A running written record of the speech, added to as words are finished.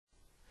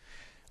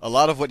a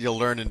lot of what you'll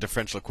learn in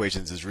differential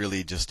equations is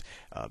really just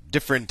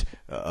different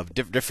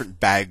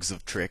bags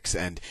of tricks.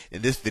 And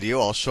in this video,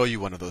 I'll show you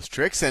one of those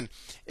tricks. And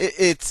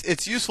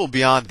it's useful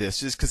beyond this,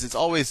 just because it's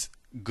always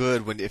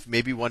good when if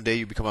maybe one day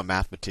you become a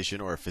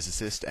mathematician or a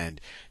physicist and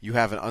you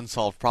have an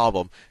unsolved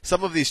problem.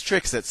 Some of these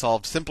tricks that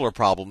solved simpler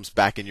problems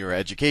back in your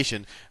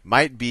education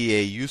might be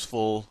a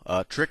useful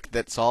trick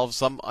that solves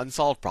some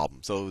unsolved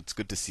problem. So it's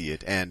good to see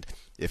it. And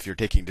if you're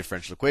taking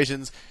differential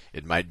equations,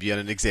 it might be on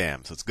an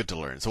exam, so it's good to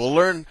learn. So we'll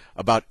learn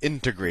about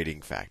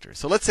integrating factors.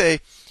 So let's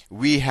say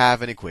we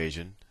have an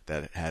equation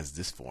that has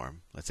this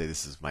form. Let's say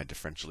this is my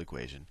differential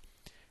equation.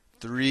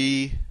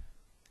 3x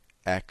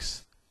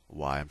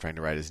y, I'm trying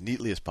to write as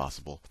neatly as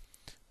possible,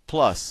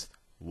 plus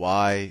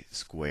y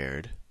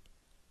squared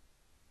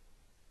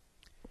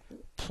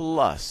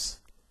plus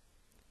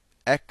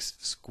x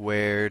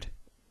squared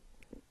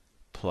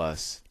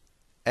plus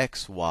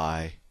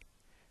xy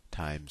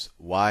times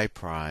y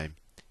prime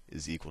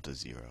is equal to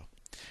 0.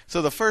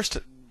 So the first,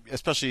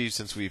 especially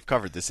since we've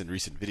covered this in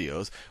recent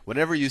videos,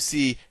 whenever you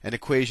see an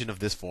equation of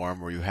this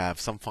form where you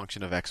have some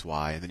function of x,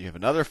 y, and then you have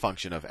another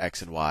function of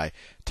x and y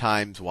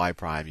times y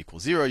prime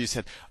equals 0, you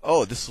said,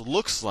 oh, this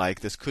looks like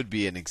this could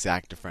be an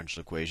exact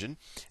differential equation.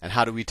 And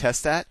how do we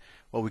test that?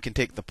 Well, we can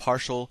take the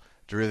partial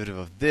derivative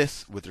of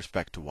this with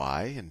respect to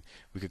y, and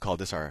we could call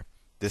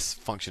this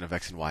function of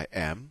x and y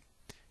m.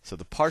 So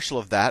the partial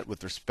of that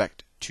with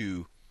respect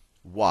to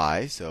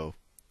y, so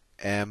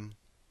m,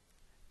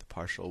 the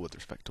partial with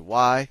respect to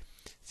y,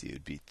 so it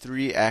would be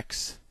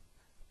 3x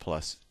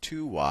plus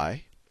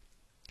 2y.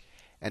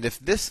 And if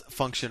this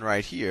function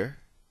right here,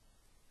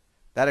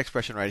 that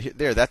expression right here,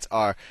 there, that's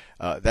our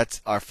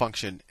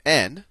function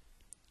n,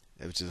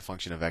 which is a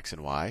function of x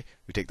and y.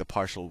 We take the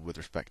partial with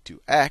respect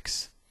to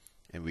x,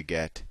 and we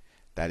get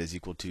that is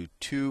equal to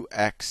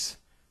 2x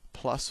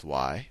plus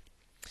y.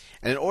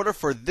 And in order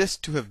for this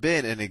to have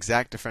been an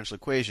exact differential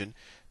equation,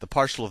 the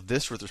partial of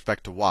this with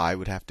respect to y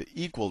would have to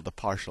equal the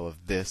partial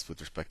of this with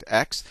respect to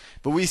x.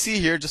 But we see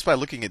here, just by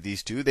looking at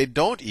these two, they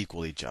don't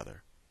equal each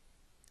other.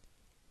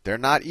 They're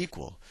not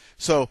equal.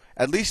 So,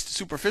 at least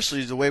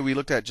superficially, the way we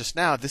looked at it just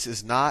now, this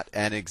is not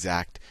an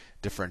exact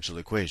differential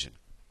equation.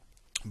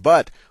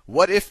 But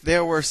what if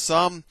there were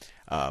some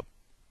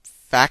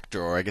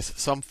factor, or I guess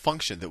some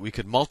function that we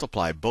could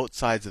multiply both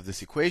sides of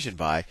this equation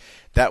by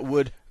that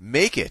would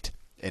make it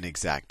an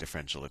exact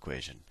differential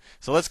equation?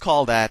 So let's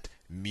call that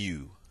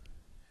mu.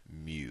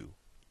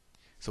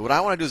 So what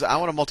I want to do is I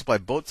want to multiply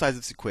both sides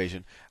of this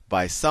equation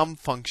by some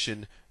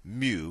function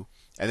mu,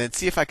 and then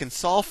see if I can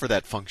solve for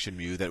that function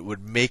mu that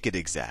would make it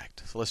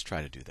exact. So let's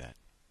try to do that.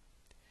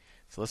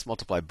 So let's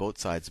multiply both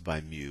sides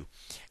by mu.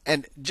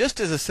 And just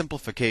as a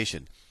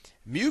simplification,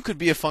 mu could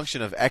be a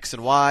function of x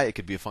and y, it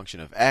could be a function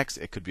of x,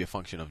 it could be a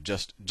function of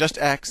just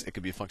x, it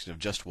could be a function of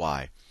just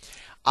y.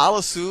 I'll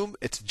assume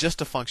it's just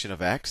a function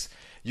of x.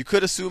 You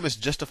could assume it's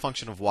just a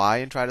function of y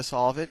and try to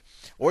solve it,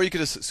 or you could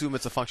assume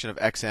it's a function of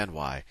x and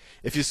y.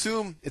 If you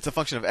assume it's a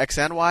function of x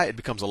and y, it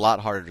becomes a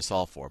lot harder to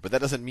solve for, but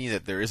that doesn't mean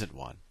that there isn't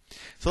one.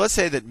 So let's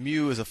say that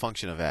mu is a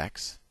function of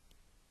x,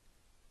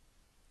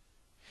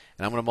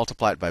 and I'm going to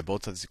multiply it by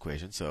both sides of this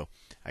equation. So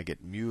I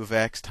get mu of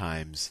x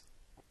times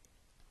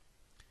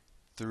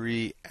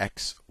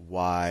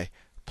 3xy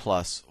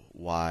plus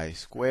y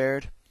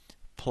squared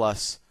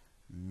plus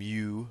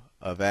mu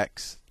of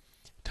x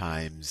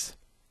times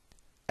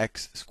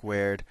x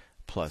squared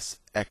plus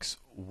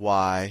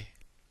xy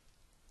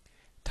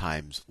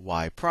times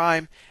y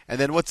prime. And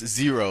then what's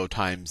 0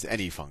 times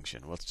any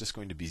function? Well, it's just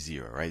going to be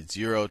 0, right?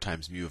 0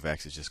 times mu of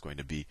x is just going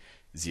to be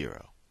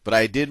 0. But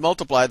I did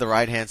multiply the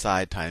right-hand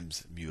side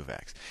times mu of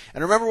x.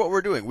 And remember what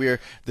we're doing.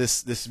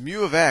 This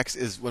mu of x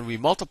is, when we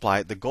multiply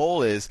it, the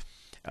goal is,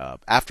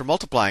 after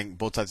multiplying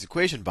both sides of the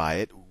equation by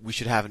it, we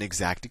should have an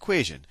exact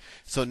equation.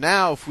 So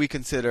now if we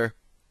consider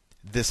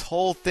this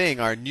whole thing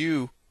our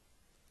new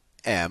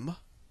m,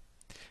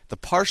 the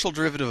partial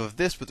derivative of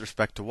this with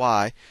respect to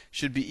y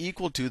should be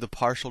equal to the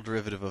partial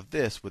derivative of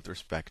this with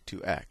respect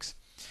to x.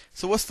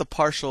 So what's the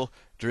partial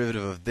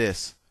derivative of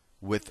this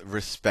with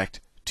respect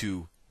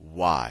to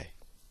y?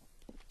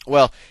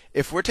 Well,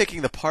 if we're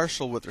taking the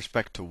partial with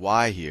respect to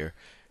y here,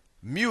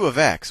 mu of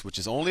x, which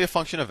is only a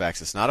function of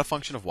x, it's not a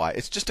function of y,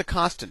 it's just a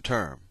constant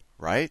term,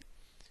 right?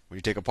 When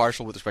you take a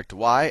partial with respect to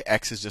y,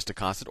 x is just a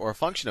constant, or a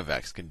function of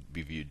x can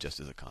be viewed just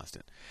as a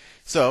constant.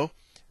 So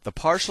the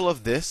partial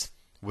of this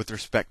with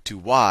respect to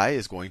y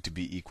is going to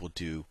be equal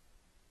to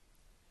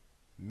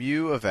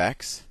mu of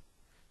x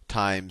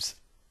times,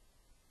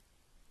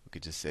 we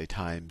could just say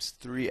times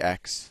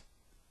 3x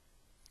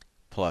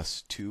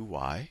plus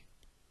 2y.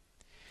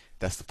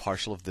 That's the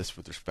partial of this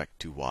with respect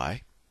to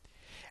y.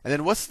 And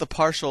then what's the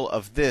partial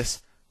of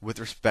this with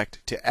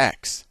respect to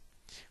x?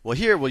 Well,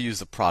 here we'll use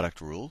the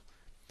product rule.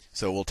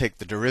 So we'll take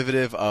the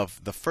derivative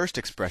of the first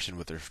expression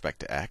with respect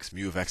to x.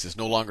 Mu of x is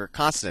no longer a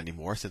constant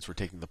anymore since we're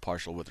taking the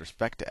partial with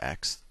respect to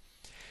x.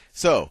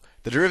 So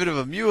the derivative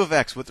of mu of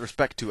x with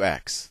respect to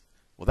x,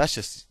 well, that's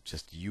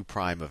just u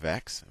prime of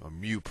x, or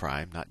mu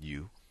prime, not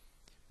u.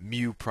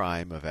 Mu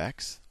prime of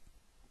x.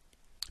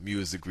 Mu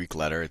is the Greek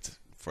letter. It's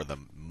for the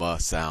m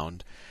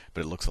sound,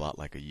 but it looks a lot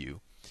like a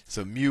u.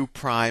 So mu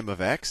prime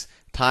of x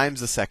times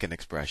the second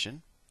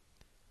expression,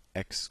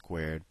 x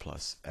squared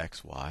plus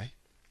xy,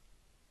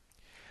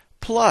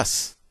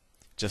 plus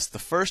just the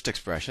first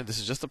expression, this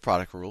is just the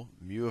product rule,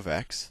 mu of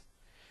x,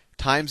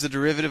 times the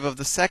derivative of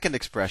the second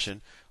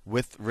expression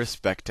with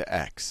respect to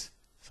x.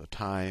 So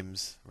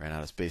times, ran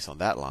out of space on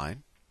that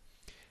line,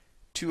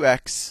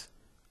 2x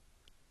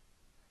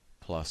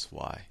plus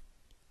y.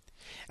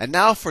 And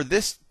now for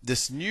this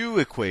new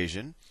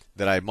equation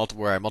that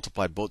where I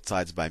multiplied both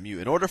sides by mu,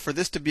 in order for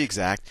this to be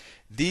exact,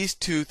 these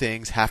two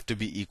things have to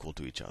be equal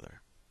to each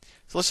other.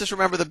 So let's just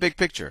remember the big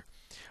picture.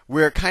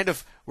 We're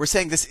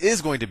saying this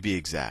is going to be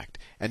exact,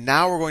 and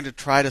now we're going to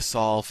try to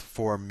solve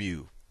for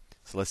mu.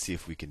 So let's see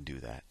if we can do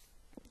that.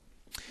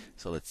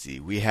 So let's see.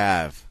 We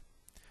have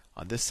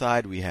on this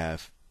side we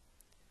have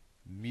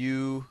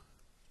mu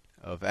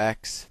of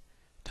x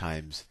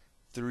times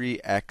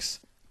 3x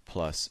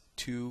plus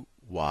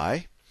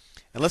 2y.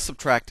 And let's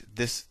subtract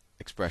this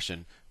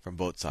expression from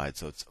both sides.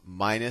 So it's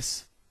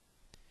minus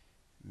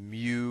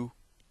mu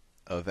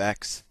of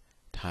x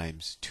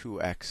times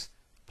 2x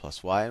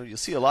plus y. And you'll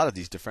see a lot of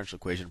these differential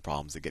equation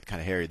problems that get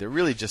kind of hairy. They're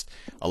really just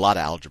a lot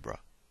of algebra.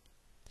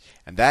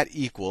 And that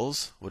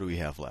equals, what do we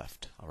have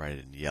left? I'll write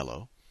it in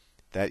yellow.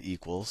 That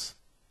equals,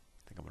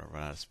 I think I'm going to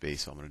run out of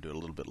space, so I'm going to do it a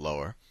little bit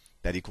lower.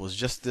 That equals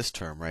just this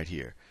term right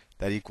here.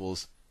 That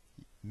equals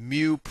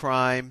mu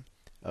prime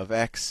of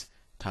x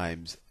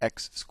times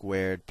x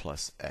squared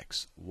plus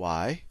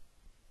xy.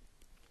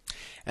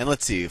 And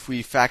let's see, if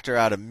we factor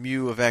out a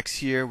mu of x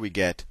here, we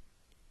get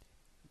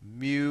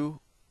mu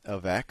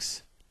of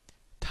x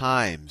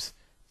times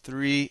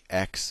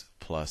 3x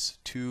plus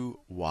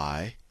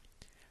 2y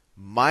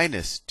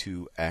minus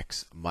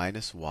 2x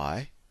minus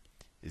y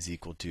is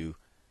equal to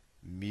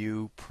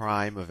mu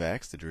prime of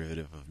x, the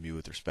derivative of mu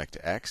with respect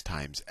to x,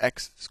 times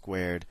x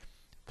squared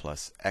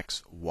plus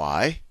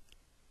xy.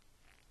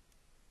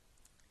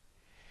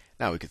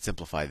 Now we could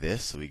simplify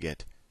this, so we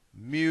get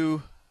mu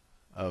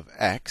of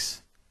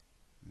x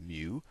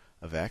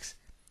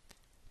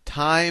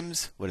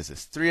times, what is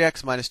this?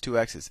 3x minus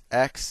 2x is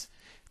x,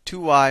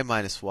 2y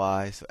minus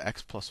y, so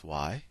x plus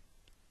y,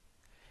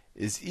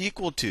 is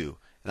equal to,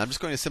 and I'm just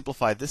going to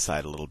simplify this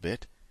side a little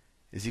bit,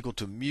 is equal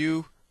to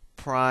mu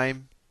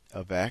prime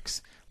of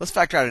x. Let's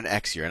factor out an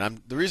x here.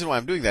 And the reason why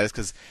I'm doing that is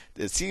because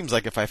it seems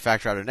like if I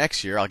factor out an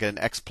x here, I'll get an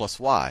x plus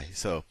y.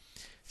 So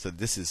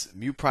this is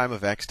mu prime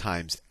of x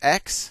times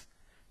x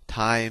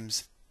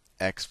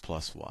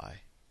plus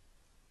y.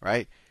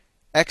 Right?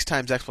 X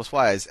times x plus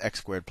y is x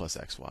squared plus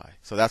xy.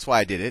 So that's why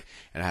I did it.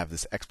 And I have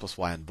this x plus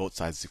y on both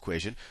sides of this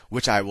equation,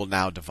 which I will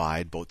now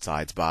divide both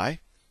sides by.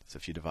 So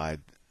if you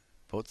divide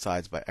both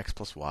sides by x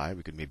plus y,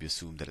 we could maybe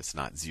assume that it's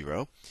not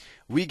 0.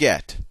 We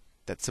get,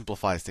 that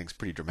simplifies things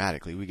pretty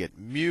dramatically, we get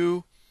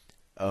mu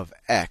of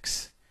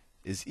x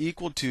is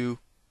equal to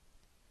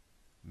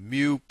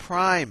mu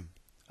prime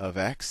of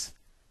x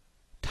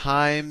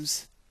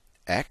times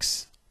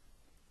x.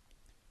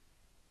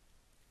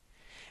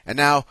 And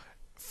now,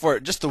 for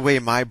just the way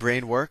my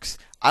brain works,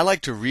 I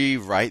like to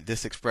rewrite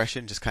this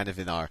expression just kind of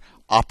in our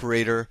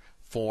operator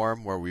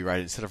form, where we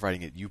write, instead of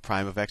writing it u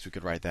prime of x, we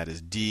could write that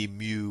as d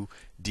mu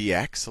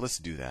dx. So let's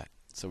do that.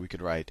 So we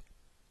could write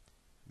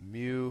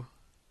mu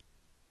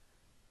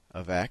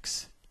of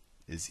x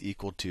is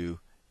equal to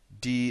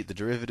d, the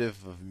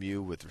derivative of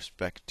mu with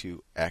respect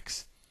to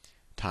x,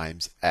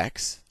 times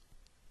x.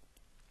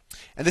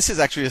 And this is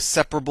actually a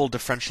separable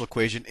differential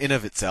equation in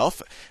of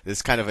itself. This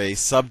is kind of a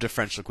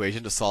sub-differential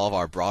equation to solve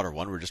our broader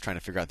one. We're just trying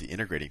to figure out the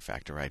integrating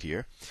factor right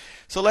here.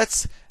 So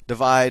let's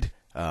divide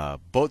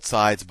both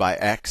sides by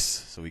x.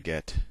 So we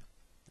get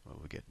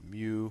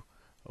mu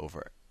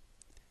over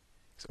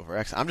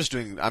x.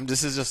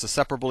 This is just a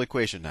separable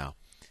equation now.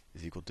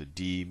 Is equal to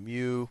d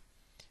mu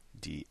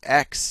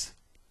dx.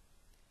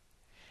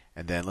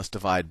 And then let's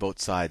divide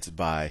both sides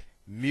by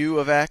mu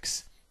of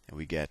x, and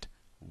we get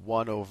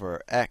 1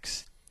 over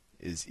x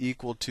is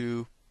equal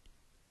to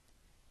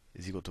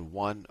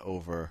 1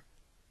 over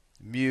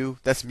mu.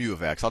 That's mu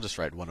of x. I'll just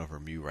write 1 over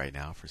mu right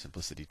now for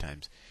simplicity,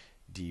 times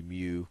d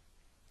mu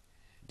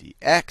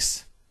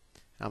dx.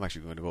 I'm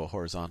actually going to go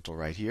horizontal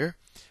right here.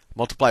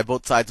 Multiply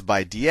both sides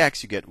by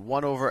dx, you get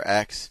 1 over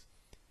x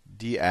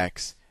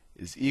dx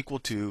is equal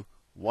to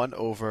 1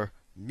 over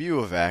mu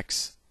of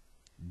x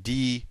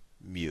d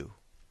mu.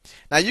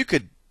 Now you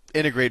could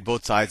integrate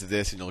both sides of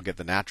this, and you'll get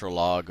the natural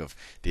log of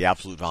the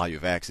absolute value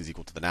of x is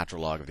equal to the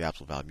natural log of the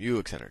absolute value of mu,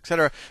 etc.,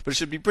 etc. But it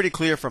should be pretty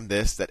clear from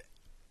this that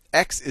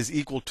x is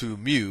equal to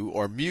mu,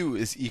 or mu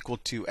is equal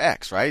to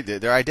x, right?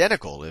 They're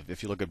identical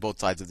if you look at both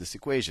sides of this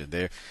equation.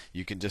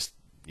 You can just,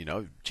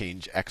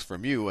 change x for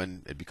mu,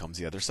 and it becomes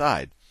the other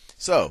side.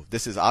 So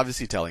this is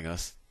obviously telling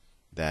us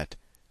that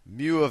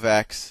mu of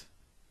x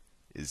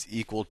is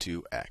equal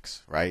to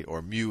x, right?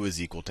 Or mu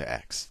is equal to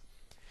x.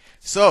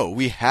 So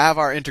we have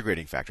our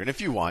integrating factor. And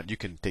if you want, you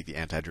can take the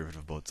antiderivative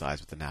of both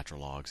sides with the natural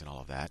logs and all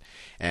of that,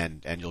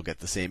 and you'll get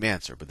the same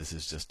answer. But this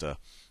is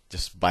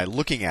just by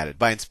looking at it,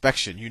 by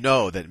inspection, you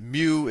know that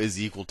mu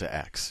is equal to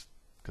x.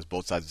 because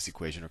both sides of this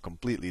equation are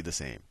completely the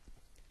same.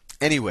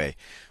 Anyway,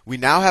 we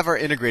now have our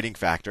integrating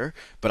factor,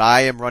 but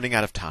I am running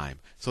out of time.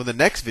 So in the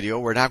next video,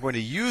 we're now going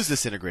to use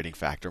this integrating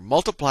factor,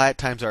 multiply it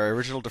times our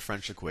original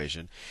differential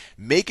equation,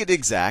 make it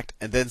exact,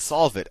 and then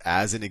solve it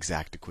as an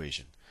exact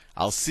equation.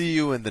 I'll see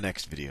you in the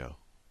next video.